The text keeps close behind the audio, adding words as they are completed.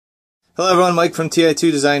Hello everyone, Mike from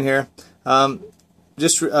Ti2 Design here.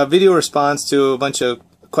 Just a video response to a bunch of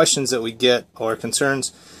questions that we get or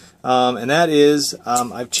concerns, and that is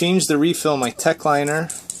I've changed the refill in my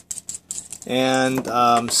TechLiner,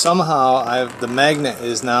 and somehow the magnet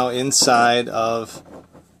is now inside of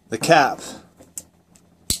the cap.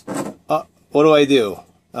 What do I do?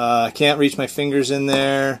 I can't reach my fingers in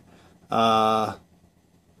there.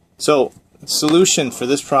 So the solution for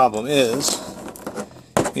this problem is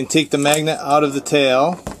you can take the magnet out of the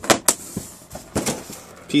tail,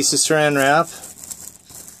 piece of saran wrap,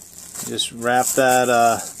 just wrap that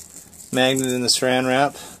magnet in the saran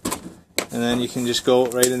wrap, and then you can just go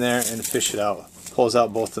right in there and fish it out. Pulls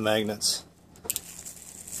out both the magnets.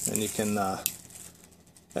 And you can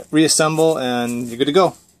reassemble and you're good to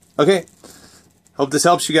go. Okay, hope this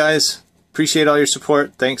helps you guys. Appreciate all your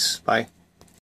support. Thanks. Bye.